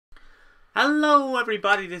Hello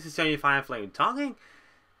everybody, this is JohnnyFerno talking,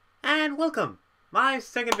 and welcome! My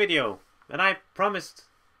second video, and I promised.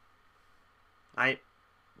 I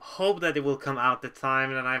hope that it will come out the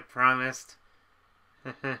time that I promised.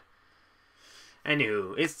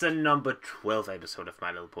 Anywho, it's the number 12 episode of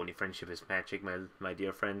My Little Pony Friendship is Magic, my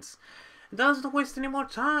dear friends. It doesn't waste any more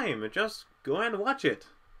time, just go and watch it.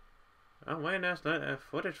 Oh wait, there's no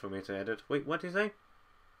footage for me to edit. Wait, what did you say?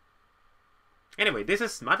 Anyway, this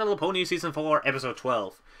is My Little Pony Season 4, Episode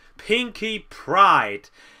 12, Pinkie Pride.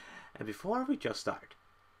 And before we just start,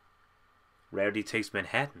 Rarity Takes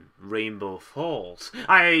Manhattan, Rainbow Falls.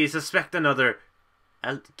 I suspect another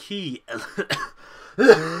key.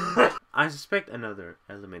 I suspect another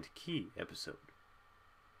Element Key episode.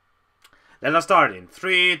 Let us start in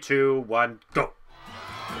 3, 2, 1, go!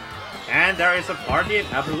 And there is a party in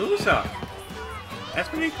Appaloosa. That's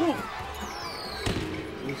pretty cool.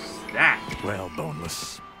 Who's that? Well,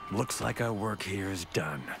 Boneless, looks like our work here is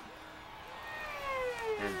done.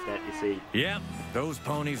 And that is a... Yep, those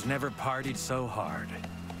ponies never partied so hard.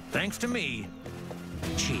 Thanks to me.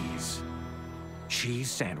 Cheese. Cheese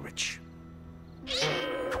sandwich.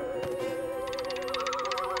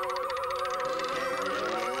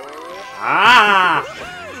 Ah!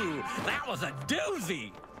 Ooh, that was a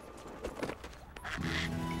doozy!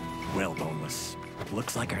 Well, Boneless,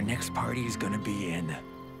 looks like our next party is gonna be in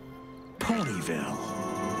Ponyville.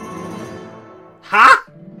 Huh?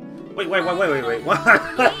 Wait. What?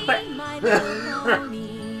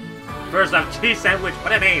 First off, cheese sandwich,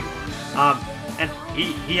 what a name. And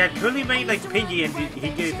he had clearly made like Pinkie, and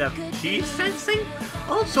he did the cheese sensing.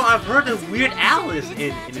 Also, I've heard that Weird Al is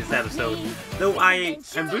in this episode. Though I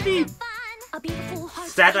am really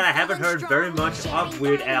sad that I haven't heard very much of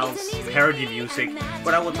Weird Al's parody music,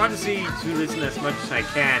 but I will try to listen as much as I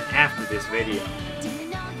can after this video.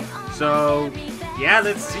 So, yeah,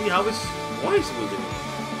 let's see how his voice will do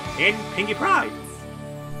in Pinkie Pride.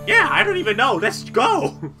 Yeah, I don't even know. Let's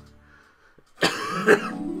go.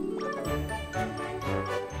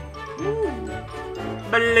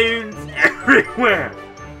 Balloons everywhere.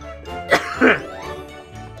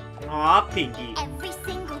 Aw, Pinkie.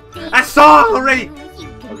 I saw it already.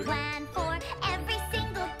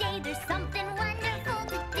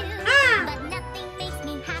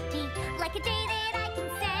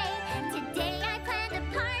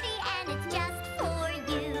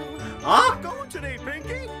 Huh? Going today,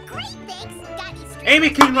 Pinkie? Great, thanks. Got these Amy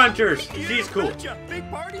King Ranchers. She's cool. Big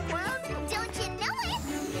party plan? Don't you know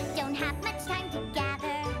it? Don't have much time to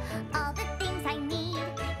gather all the things I need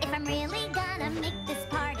if I'm really gonna make this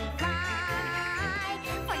party fly.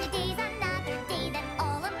 For today's another day that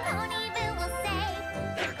all of Ponyville will say.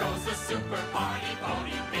 There goes the super party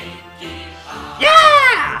pony Pinkie Pie.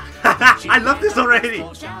 Yeah! I love this already.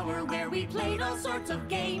 Shower where we played all sorts of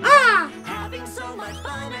games. Ah! Having so much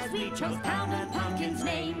fun as we chose Pound and Pumpkin's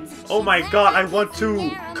names. Oh my god, I want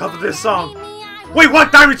to cover this song. Wait,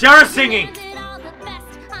 what? Diamond Tiara singing!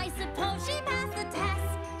 I suppose she passed the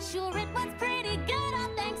test. Sure, it was pretty good, all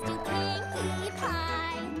thanks to Pinkie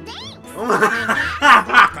Pie.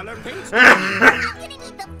 Thanks! Color paints? I'm gonna need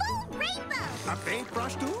the full rainbow. A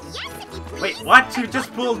paintbrush too? Yes, if you please. Wait, what? You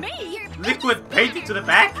just pulled liquid paint into the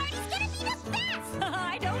back? Party's gonna be the best.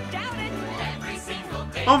 I don't doubt it. Every single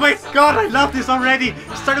day. Oh my god, I love this already!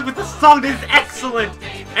 Started with the song, this is excellent!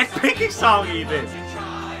 And Pinkie's song even!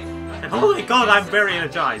 And oh my god, I'm very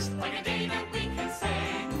energized. Like a day that we can say.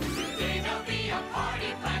 Today there'll be a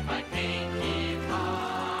party planned by Pinkie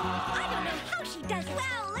Pie. I don't know how she does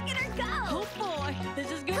well. Look at her go. Oh boy,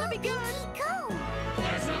 this is gonna be good. Go.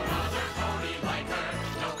 There's no other pony like her.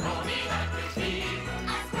 No pony that could be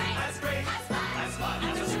as great, as fun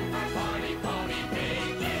as a super party pony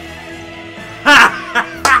Pinkie.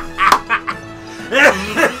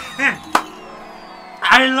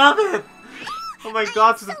 I love it! Oh my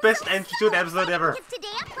god, this is the best entry to an episode ever. Because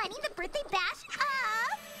today I'm planning the birthday bash of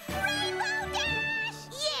Rainbow Dash.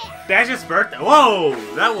 Yeah. Dash's birthday. Whoa!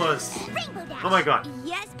 That was... Rainbow Dash. Oh my god.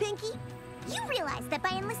 Yes, Pinkie? You realize that by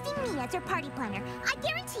enlisting me as your party planner, I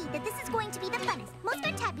guarantee that this is going to be the funnest, most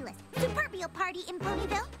fantabulous, superbial party in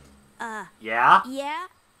Ponyville? Yeah? Yeah,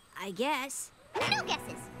 I guess. No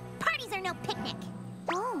guesses. Parties are no picnic.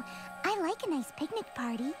 Oh, I like a nice picnic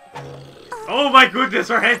party. Oh my goodness,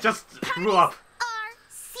 her head just grew up. Are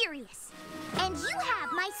serious. And you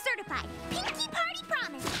have my certified Pinkie Party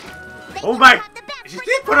promise. That Oh you my... will have the best She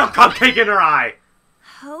birthday did put a cupcake in her eye!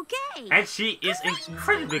 Okay. And she is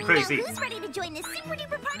incredibly crazy. Now who's ready to join this super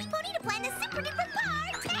duper party pony to plan this super duper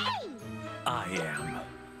party? I am.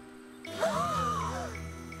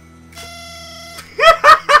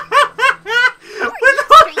 But that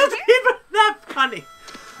wasn't even that funny.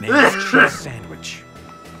 Name's Cheese Sandwich.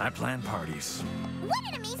 I plan parties. What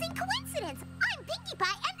an amazing coincidence! I'm Pinkie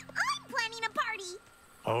Pie, and I'm planning a party!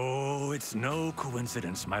 Oh, it's no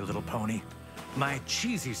coincidence, my little pony. My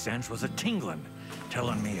cheesy sense was a-tingling,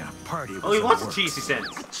 telling me a party was Oh, he in wants the a works. cheesy sense.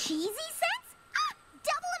 Cheesy sense? Ah,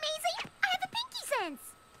 double amazing! I have a Pinkie sense!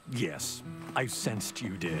 Yes, I sensed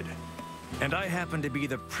you did. And I happen to be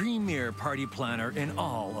the premier party planner in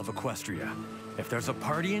all of Equestria. If there's a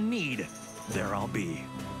party in need, there I'll be.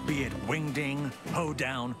 Be it wingding,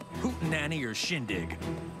 hoedown, hootenanny, or shindig.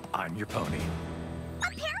 I'm your pony. A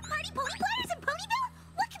pair of party pony planners in Ponyville?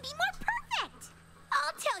 What could be more perfect?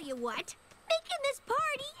 I'll tell you what. Making this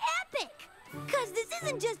party epic. Cause this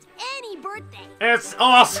isn't just any birthday. It's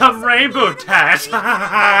awesome Rainbow Dash! Good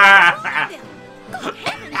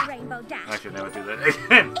heavens, Rainbow Dash. I should never do that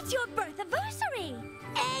again. It's your birth anniversary.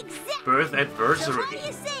 Exactly. Birth So anniversary. what do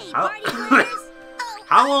you say, How- party planners? Oh,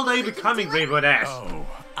 How old are you we can becoming, do it. Rainbow Dash? Oh,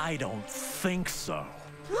 I don't think so.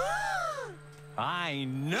 I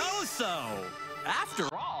know so. After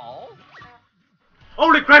all...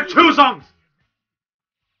 Holy crap, 2 songs!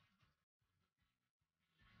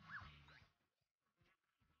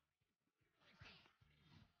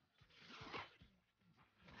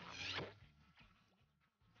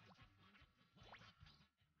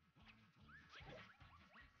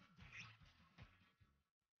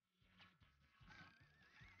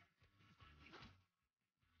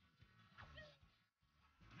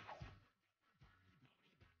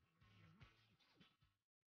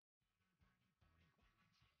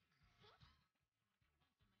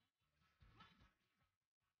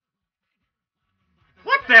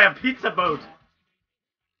 What the pizza boat?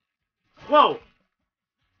 Whoa!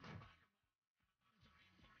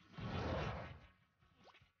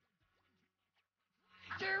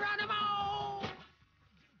 Geronimo!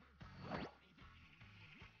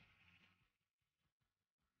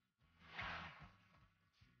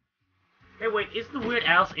 Hey, wait, is the Weird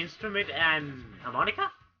Al's instrument an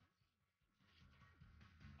harmonica?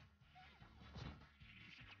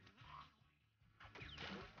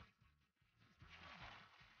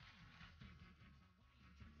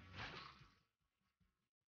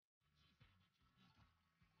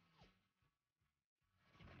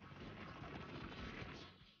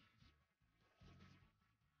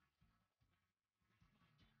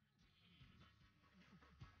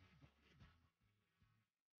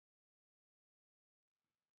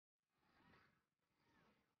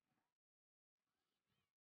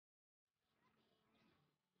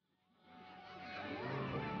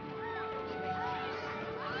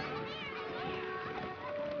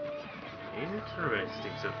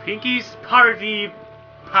 Interesting. So Pinkie's party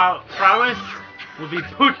prowess will be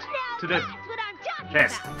put to the That's what I'm talking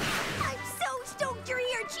test. about. I'm so stoked you're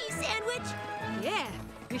here, Cheese Sandwich. Yeah,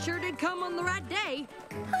 you sure did come on the right day.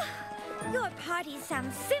 Your party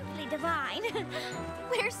sounds simply divine.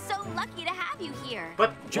 We're so lucky to have you here.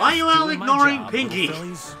 But Just why are you all doing my ignoring job, Pinkie? little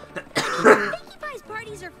fillies. Pinkie Pie's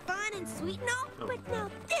parties are fun and sweet and all, but now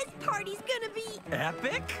this party's gonna be...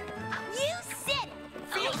 Epic? You said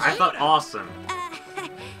it! I thought awesome.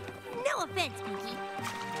 No offense, Pinkie.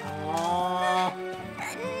 Aww.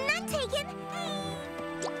 None taken.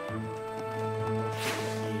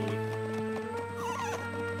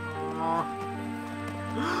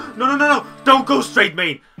 No, no, no, no! Don't go straight,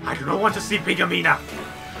 Main! I do not want to see Pinkamena!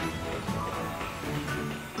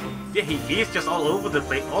 Yeah, he is just all over the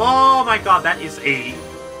place. Oh my god, that is a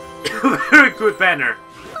very good banner.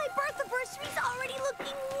 My birth anniversary's already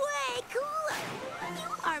looking way cooler. You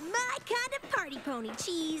are my kind of party pony,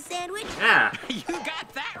 Cheese Sandwich. Yeah. You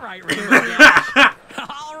got that right, Rainbow Dash.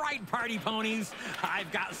 All right, party ponies.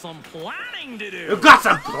 I've got some planning to do. You've got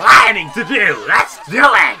some planning to do! Let's do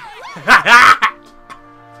it!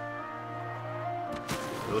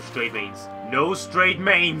 No straight mains. No straight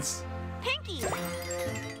mains! Pinkie!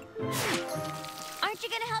 Aren't you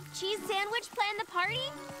gonna help Cheese Sandwich plan the party?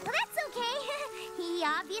 Well, that's okay. He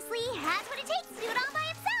obviously has what it takes to do it all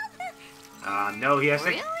by himself. No, he has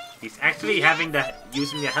Really? he's actually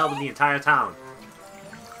using the help of the entire town.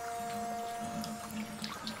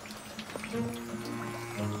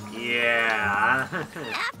 Yeah.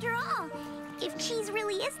 After all, if Cheese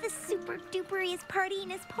really is the super duperiest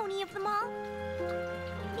partyinest pony of them all,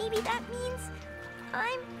 maybe that means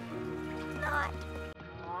I'm not.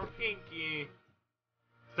 Oh, Pinkie.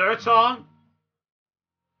 Third song?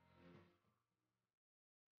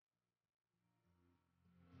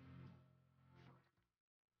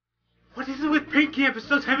 What is it with Pinkie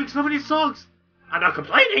episodes having so many songs? I'm not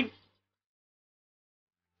complaining.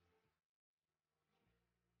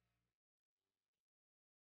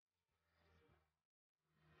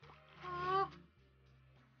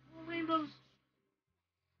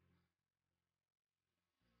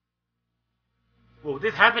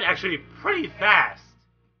 this happened actually pretty fast.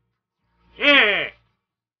 Yeah!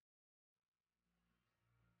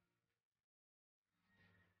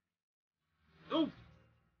 Oh!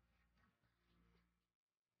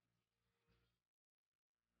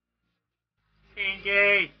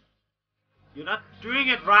 Pinky! You're not doing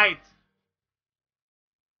it right!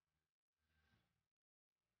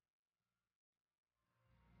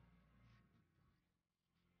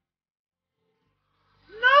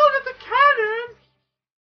 No, not the cannon!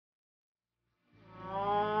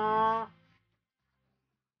 Aww.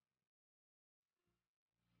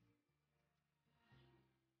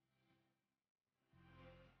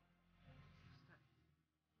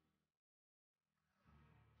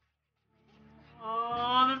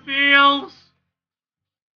 Oh, the feels!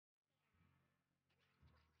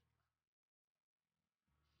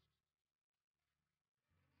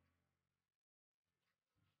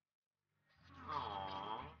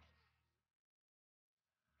 Aww.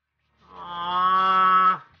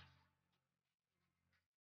 Aww.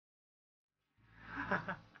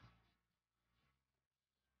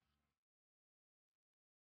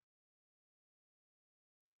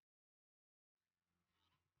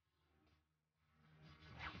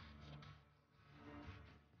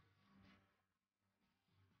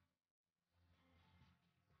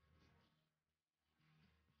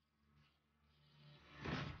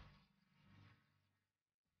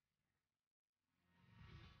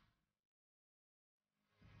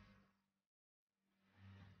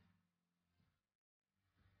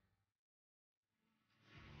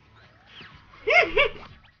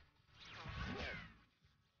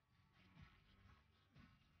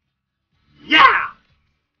 Yeah!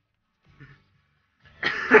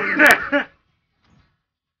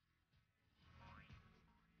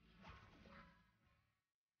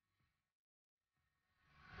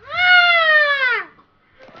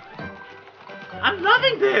 I'm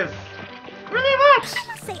loving this! Really much! I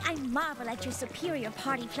must say I marvel at your superior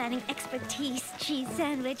party planning expertise, cheese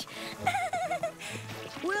sandwich.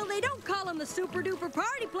 Well, they don't call him the super duper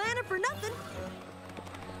party planner for nothing.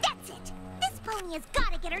 That's it. This pony has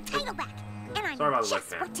got to get her title back, and I Sorry know about the just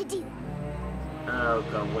webcam. what to do. Oh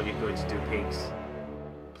god, what are you going to do, Pinks?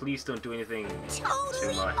 Please don't do anything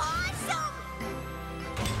Totally too much. awesome!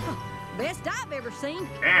 Best I've ever seen.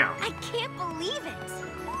 Damn! I can't believe it.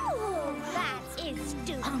 Ooh, that is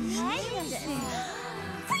stupendous.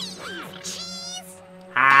 Freeze, cheese!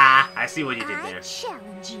 Ah, I see what you did I there.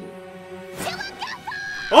 challenge you to a goof-off!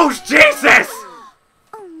 Oh, Jesus!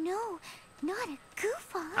 Oh no, not a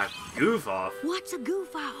goof-off. A goof off? What's a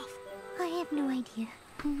goof off? I have no idea.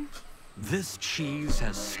 This cheese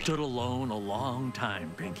has stood alone a long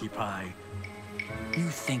time, Pinkie Pie. You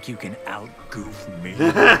think you can out-goof me?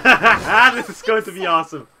 This is going to be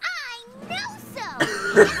awesome. I know so!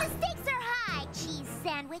 And the stakes are high, cheese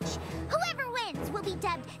sandwich. Whoever wins will be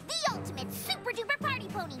dubbed the ultimate super-duper party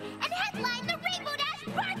pony and headline the Rainbow Dash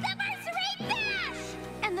Birth-Anniversary Bash!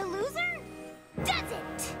 And the loser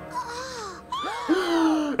doesn't.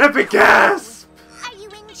 Epic gasp! Are you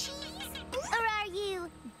in cheese? Or are you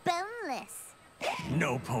boneless?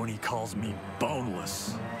 No pony calls me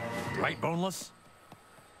boneless. Right, boneless?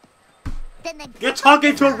 Then the You're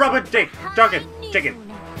talking to a rubber dick! Talking, High chicken.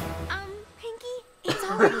 noon. Pinky, it's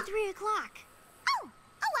already 3 o'clock. Oh,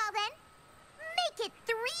 well then. Make it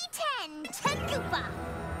 3:10 to goof off.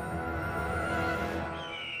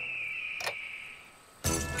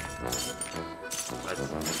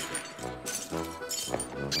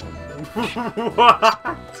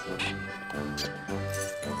 What?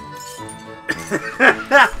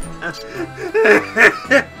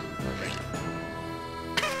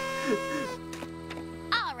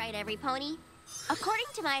 All right, every pony. According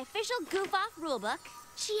to my official goof-off rulebook,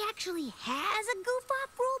 she actually has a goof-off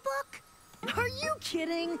rulebook? Are you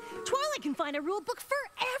kidding? Twilight can find a rule book for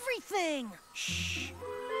everything. Shh.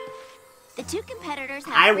 The two competitors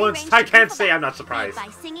have I free won't- range I to can't goof say about, I'm not surprised. By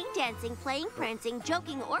singing, dancing, playing, prancing,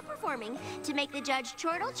 joking, or performing to make the judge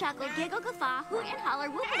chortle, chuckle, giggle, guffaw, hoot and holler,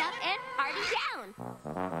 whoop it up, and party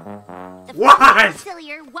down. The What? funnier,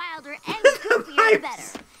 sillier, wilder, and goofier the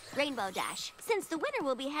Pipes. better. Rainbow Dash, since the winner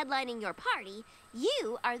will be headlining your party,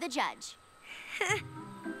 you are the judge.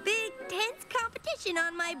 Big, tense competition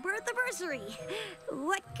on my birth anniversary.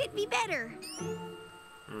 What could be better?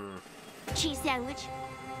 Cheese sandwich,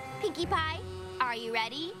 Pinkie Pie, are you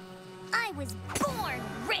ready? I was born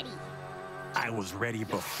ready. I was ready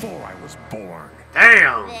before I was born.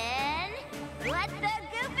 Damn! Then let the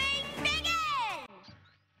goofing begin!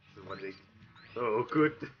 Oh,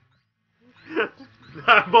 good.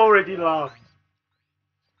 I'm already lost.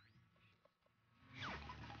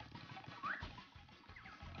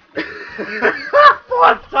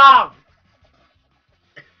 What's up?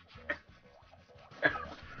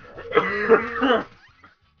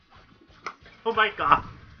 Oh my god.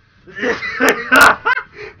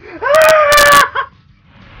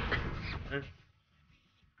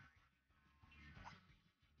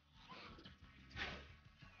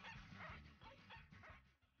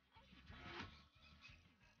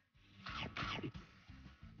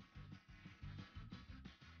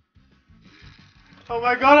 Oh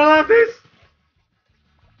my god, I love this!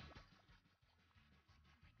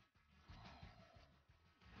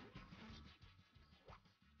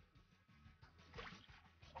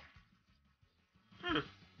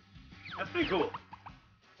 That's pretty cool.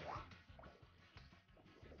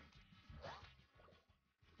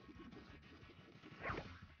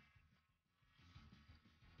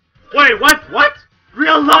 Wait, what? What?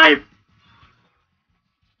 Real life?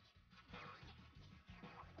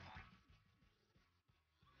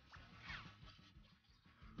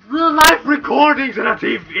 Real life recordings in a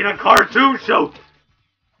TV, in a cartoon show.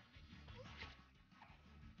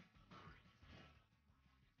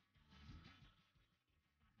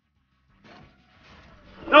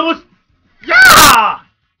 That was, yeah!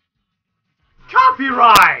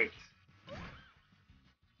 Copyright!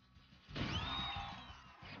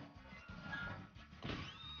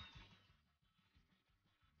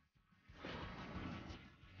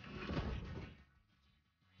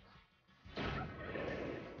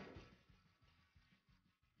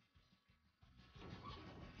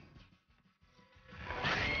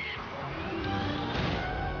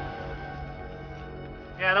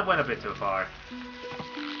 Yeah, that went a bit too far.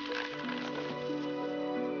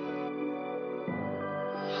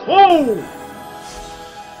 Whoa! Rainbow's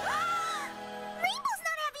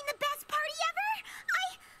not having the best party ever!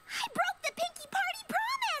 I broke the Pinky Party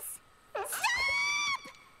promise! Stop!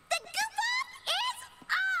 The goof off is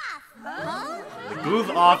off! The groove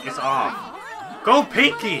off is off. Go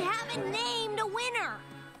Pinky! I haven't named a winner.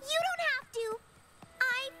 You don't have to.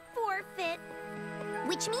 I forfeit.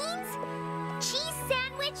 Which means cheese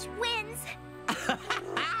sandwich wins.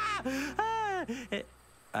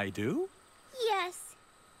 I do? Yes.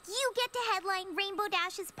 You get to headline Rainbow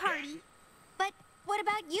Dash's party. But what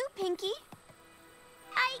about you, Pinky?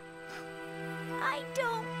 I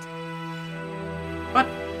don't. What?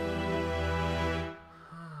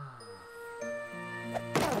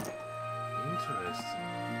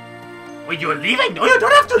 Interesting. Wait, you're leaving? No, you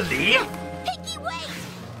don't have to leave! Pinky, wait!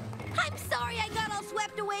 I'm sorry I got all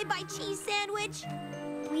swept away by cheese sandwich.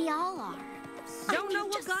 We all are. Don't know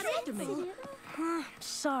what got into me.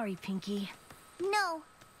 Sorry, Pinky. No.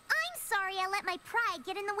 I'm sorry I let my pride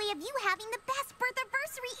get in the way of you having the best birthday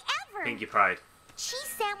ever. Pinky Pride.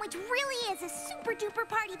 Cheese Sandwich really is a super duper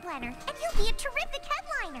party planner, and you'll be a terrific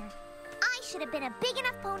headliner. I should have been a big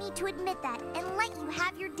enough pony to admit that and let you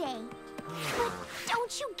have your day. But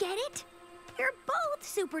don't you get it? You're both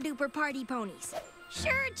super duper party ponies.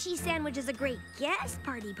 Sure, Cheese Sandwich is a great guest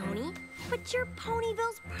party pony, but you're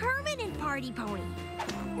Ponyville's permanent party pony.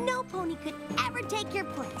 No pony could ever take your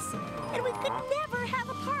place, and we could never have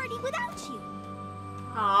a party without you.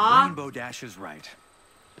 Aww. Rainbow Dash is right.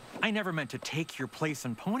 I never meant to take your place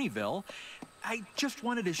in Ponyville. I just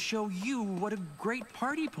wanted to show you what a great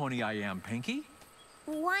party pony I am, Pinky.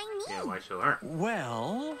 Why me? Yeah, why show her?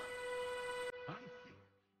 Well...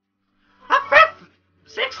 A fifth!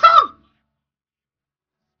 Sixth song!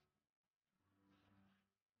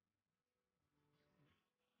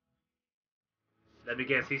 Let me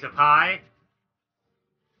guess, he's a pie?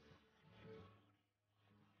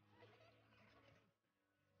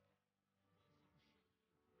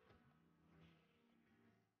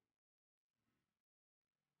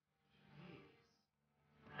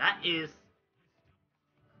 That is...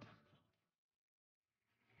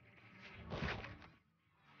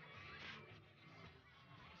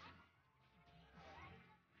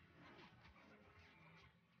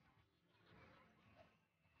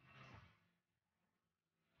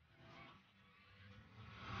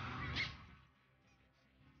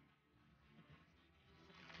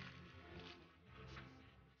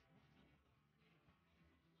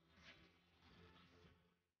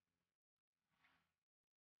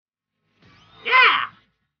 Yeah!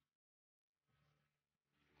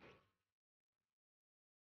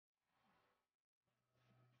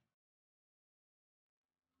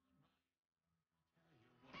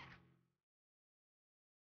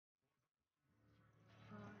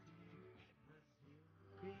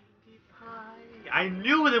 I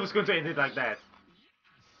knew it was going to end it like that.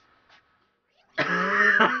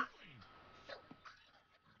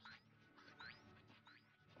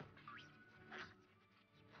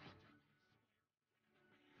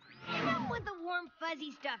 With the warm fuzzy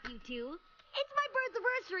fuzzy stuff, you two. It's my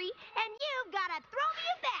birthday, and you've got to throw me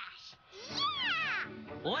a bash.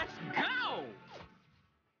 Yeah! Let's go!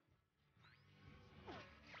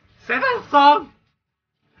 Say that song!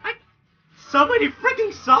 So many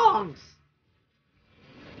freaking songs!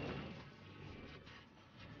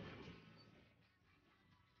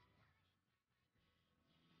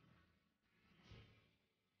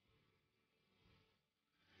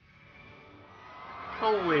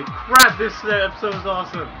 Holy crap, this episode is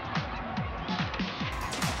awesome!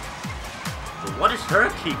 So what is her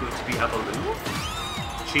key going to be, a balloon?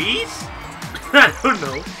 Cheese? I don't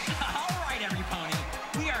know. Alright, every pony.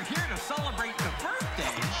 We are here to celebrate the birthday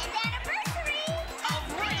Anniversary of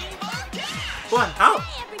Rainbow Dash! What? How?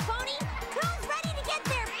 Hey, every pony! Who's ready to get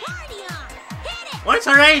their party on? Hit it! What's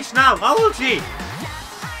her age now? How old is she? The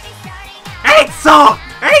party's starting out. 8 songs!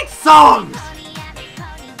 8 songs! Pony, every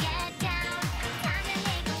pony, get down.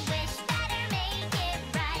 Time to make a wish, better make it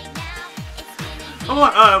right now. It's spinning. Come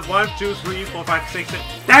on, 1, 2, 3, 4, 5, 6, 7.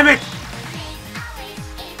 Damn it!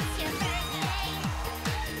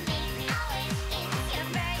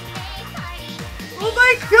 Oh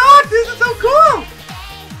my god, this is so cool!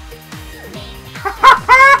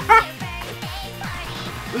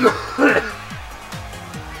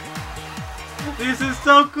 This is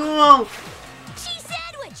so cool! Cheese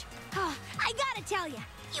sandwich! Oh, I gotta tell you,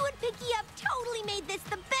 you and Picky Up totally made this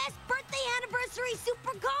the best birthday anniversary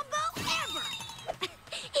super combo ever!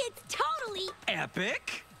 It's totally...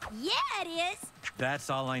 Epic? Yeah, it is! That's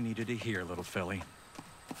all I needed to hear, little filly.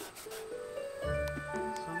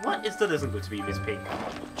 What is the lesson going to be, Miss Pink?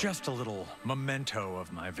 Just a little memento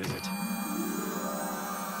of my visit.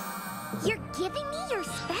 You're giving me your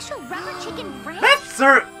special rubber chicken friend? That's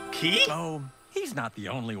Sir Key? Oh, he's not the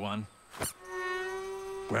only one.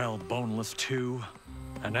 Well, Boneless 2,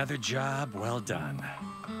 another job well done.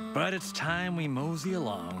 But it's time we mosey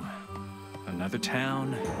along. Another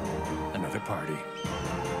town, another party.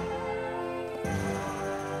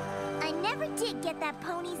 I never did get that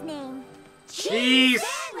pony's name. Cheese!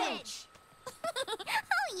 Sandwich!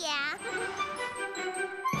 Oh, yeah.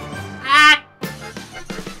 Ah!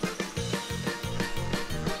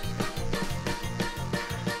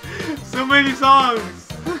 So many songs!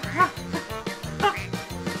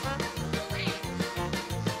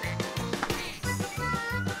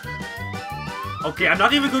 Okay, I'm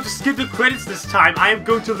not even going to skip the credits this time. I am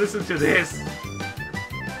going to listen to this.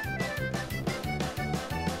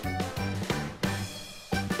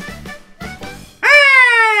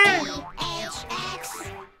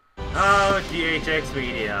 Oh, GHX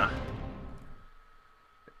Media.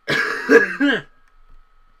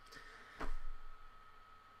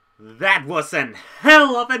 That was an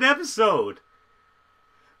hell of an episode!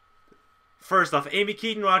 First off, Amy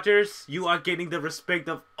Keaton Rogers, you are getting the respect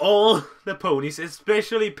of all the ponies,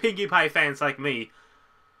 especially Pinkie Pie fans like me.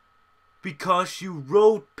 Because you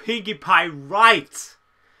wrote Pinkie Pie right!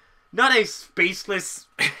 Not a spaceless,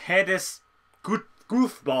 headless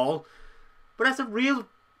goofball, but as a real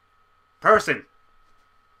person.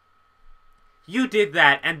 You did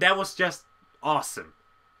that, and that was just awesome.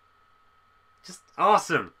 Just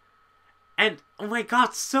awesome. And, oh my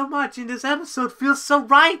god, so much in this episode feels so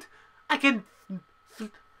right! I can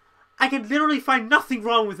literally find nothing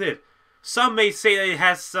wrong with it. Some may say that it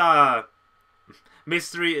has,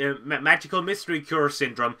 magical mystery cure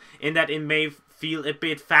syndrome, in that it may feel a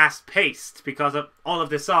bit fast-paced because of all of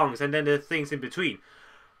the songs and then the things in between.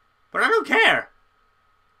 But I don't care.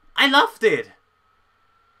 I loved it.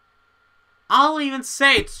 I'll even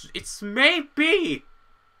say it's maybe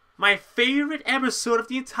my favorite episode of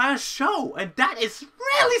the entire show, and that is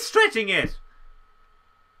really stretching it.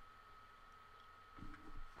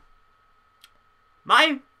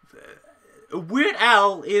 My Weird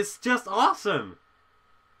Al is just awesome.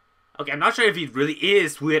 Okay, I'm not sure if he really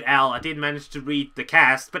is Weird Al. I didn't manage to read the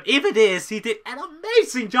cast, but if it is, he did an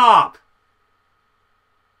amazing job.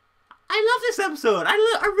 I love this episode. I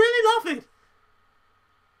really love it.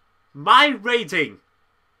 My rating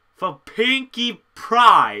for Pinkie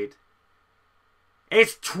Pride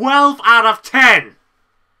is 12 out of 10.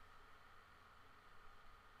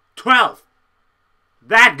 12.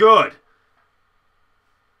 That good.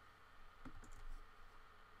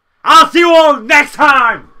 I'll see you all next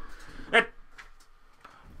time!